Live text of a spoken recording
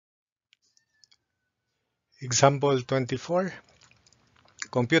Example 24.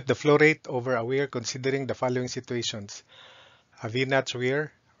 Compute the flow rate over a weir considering the following situations. A V-notch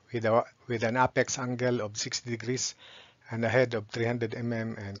weir with an apex angle of 60 degrees and a head of 300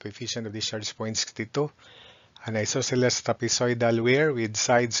 mm and coefficient of discharge 0.62. An isosceles trapezoidal weir with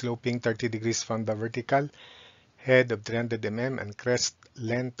side sloping 30 degrees from the vertical, head of 300 mm and crest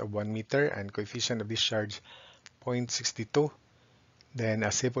length of 1 meter and coefficient of discharge 0.62. Then a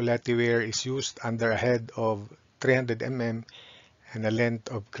Cepollati weir is used under a head of 300 mm and a length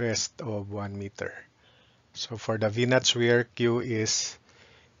of crest of 1 meter. So for the V-notch weir, Q is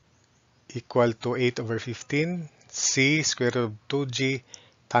equal to 8 over 15 C square root of 2G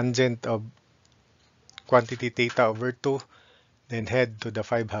tangent of quantity theta over 2, then head to the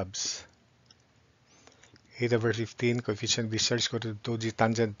 5 halves. 8 over 15 coefficient of discharge square root of 2G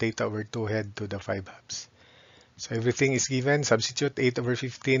tangent theta over 2, head to the 5 halves. So everything is given. Substitute 8 over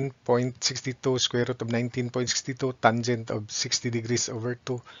 15, 0.62 square root of 19.62 tangent of 60 degrees over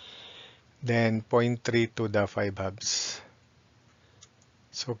 2, then 0.3 to the 5 halves.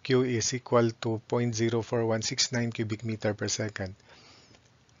 So Q is equal to 0.04169 cubic meter per second.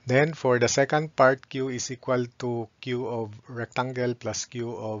 Then for the second part, Q is equal to Q of rectangle plus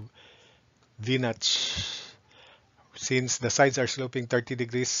Q of V-notch. Since the sides are sloping 30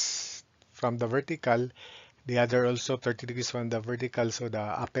 degrees from the vertical, the other also 30 degrees from the vertical, so the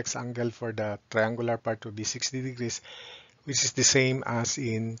apex angle for the triangular part will be 60 degrees, which is the same as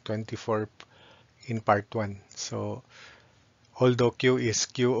in 24 in part 1. So although Q is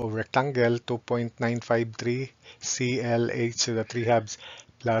Q of rectangle, 2.953 CLH to the 3 halves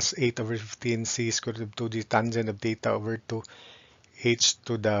plus 8 over 15 C square root of 2G tangent of theta over 2 H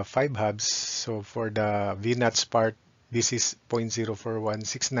to the 5 halves. So for the V-notch part, this is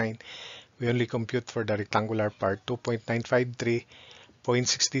 0.04169. We only compute for the rectangular part, 2.953,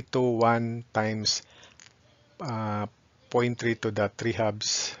 0.621 times 0.3 to the 3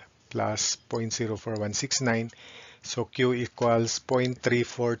 halves plus 0.04169. So Q equals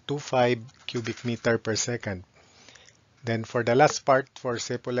 0.3425 cubic meter per second. Then for the last part, for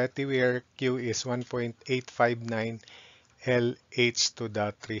Cepollati weir, Q is 1.859 LH to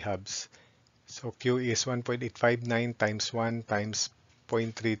the 3 halves. So Q is 1.859 times 1 times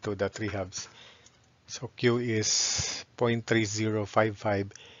 0.3 to the 3 halves. So Q is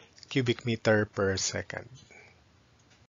 0.3055 cubic meter per second.